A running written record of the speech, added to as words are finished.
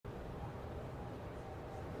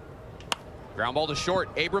Ground ball to short.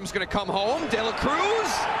 Abrams going to come home. De La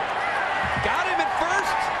Cruz got him at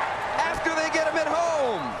first after they get him at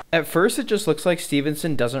home. At first, it just looks like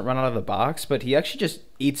Stevenson doesn't run out of the box, but he actually just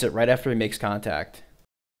eats it right after he makes contact.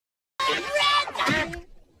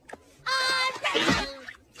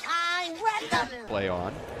 Play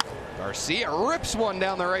on. Garcia rips one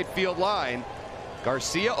down the right field line.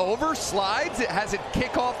 Garcia over, slides, it has it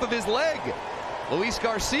kick off of his leg. Luis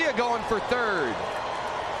Garcia going for third.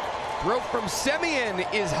 Throw from Semien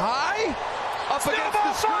is high, up against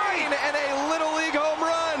the screen, and a Little League home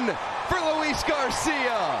run for Luis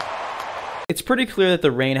Garcia. It's pretty clear that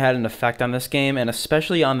the rain had an effect on this game, and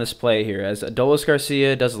especially on this play here, as Adolis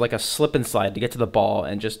Garcia does like a slip and slide to get to the ball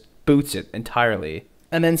and just boots it entirely.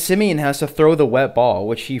 And then Semien has to throw the wet ball,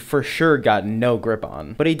 which he for sure got no grip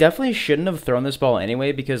on. But he definitely shouldn't have thrown this ball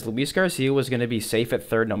anyway, because Luis Garcia was going to be safe at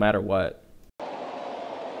third no matter what.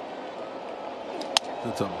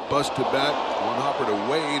 That's a busted bat. One hopper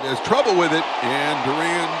to Wade. Has trouble with it, and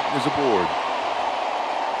Duran is aboard.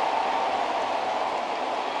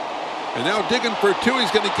 And now digging for two.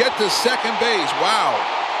 He's going to get to second base.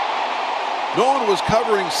 Wow. No one was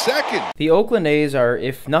covering second. The Oakland A's are,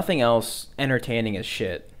 if nothing else, entertaining as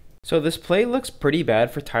shit. So this play looks pretty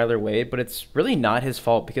bad for Tyler Wade, but it's really not his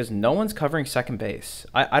fault because no one's covering second base.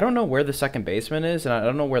 I don't know where the second baseman is, and I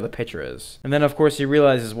don't know where the pitcher is. And then, of course, he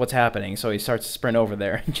realizes what's happening, so he starts to sprint over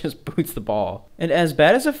there and just boots the ball. And as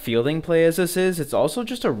bad as a fielding play as this is, it's also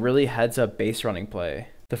just a really heads-up base running play.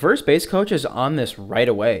 The first base coach is on this right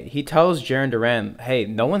away. He tells Jarren Duran, hey,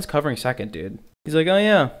 no one's covering second, dude. He's like, oh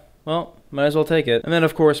yeah, well, might as well take it. And then,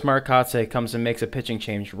 of course, Mark Kotsay comes and makes a pitching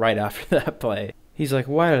change right after that play. He's like,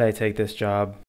 why did I take this job?